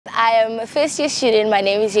I am a first-year student. My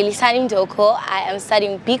name is Yelisani Mdoko. I am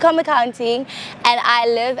studying BCom Accounting and I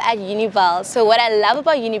live at Unibell. So what I love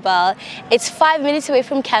about Unibell, it's 5 minutes away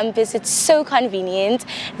from campus. It's so convenient.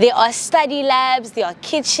 There are study labs, there are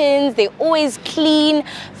kitchens, they're always clean,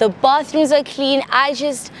 the bathrooms are clean. I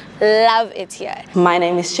just love it here. My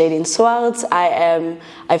name is Jadine Swartz. I'm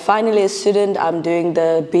finally a student. I'm doing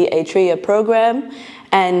the BA 3-year program.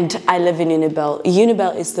 And I live in Unibell.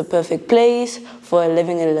 Unibell is the perfect place for a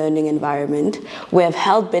living and learning environment. We have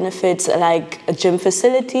health benefits like gym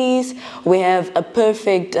facilities. We have a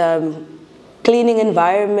perfect cleaning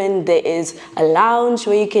environment. There is a lounge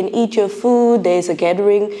where you can eat your food. There's a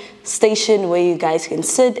gathering station where you guys can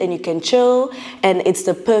sit and you can chill. And it's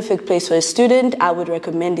the perfect place for a student. I would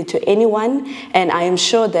recommend it to anyone. And I am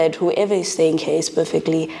sure that whoever is staying here is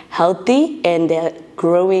perfectly healthy and they're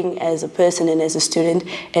growing as a person and as a student.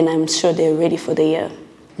 And I'm sure they're ready for the year.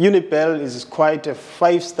 Unibell is quite a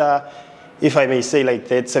 5-star, if I may say like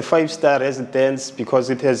that. It's a 5-star residence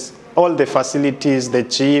because it has all the facilities, the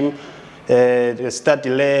gym, the study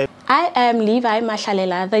lab. I am Levi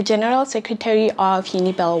Mashalela, the General Secretary of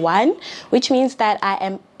Unibell 1, which means that I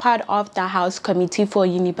am part of the House Committee for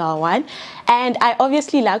Unibell 1. And I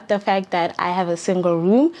obviously like the fact that I have a single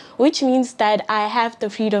room, which means that I have the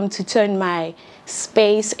freedom to turn my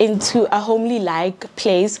space into a homely-like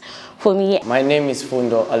place for me. My name is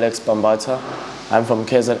Fundo Alex Bambata. I'm from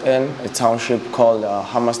KZN, a township called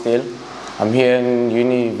Hammersdale. I'm here in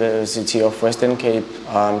University of Western Cape.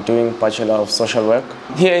 I'm doing Bachelor of Social Work.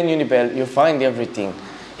 Here in Unibell, you find everything.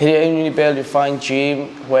 Here in Unibell, you find gym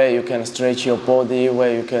where you can stretch your body,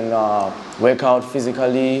 where you can work out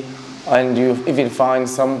physically, and you even find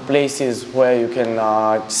some places where you can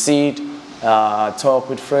sit, talk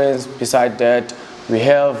with friends. Beside that, we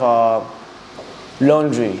have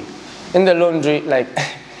laundry. In the laundry, like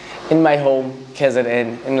in my home,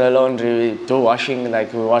 KZN, in the laundry, we do washing,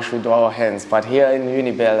 like we wash with our hands. But here in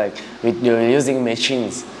Unibell, like we're using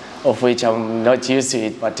machines, of which I'm not used to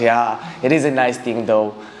it. But yeah, it is a nice thing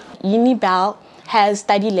though. Unibell has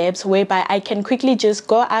study labs whereby I can quickly just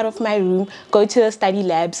go out of my room, go to the study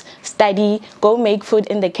labs, study, go make food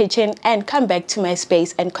in the kitchen, and come back to my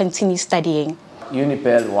space and continue studying.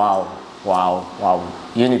 Unibell, wow.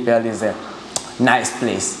 Unibell is a nice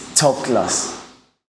place, top class.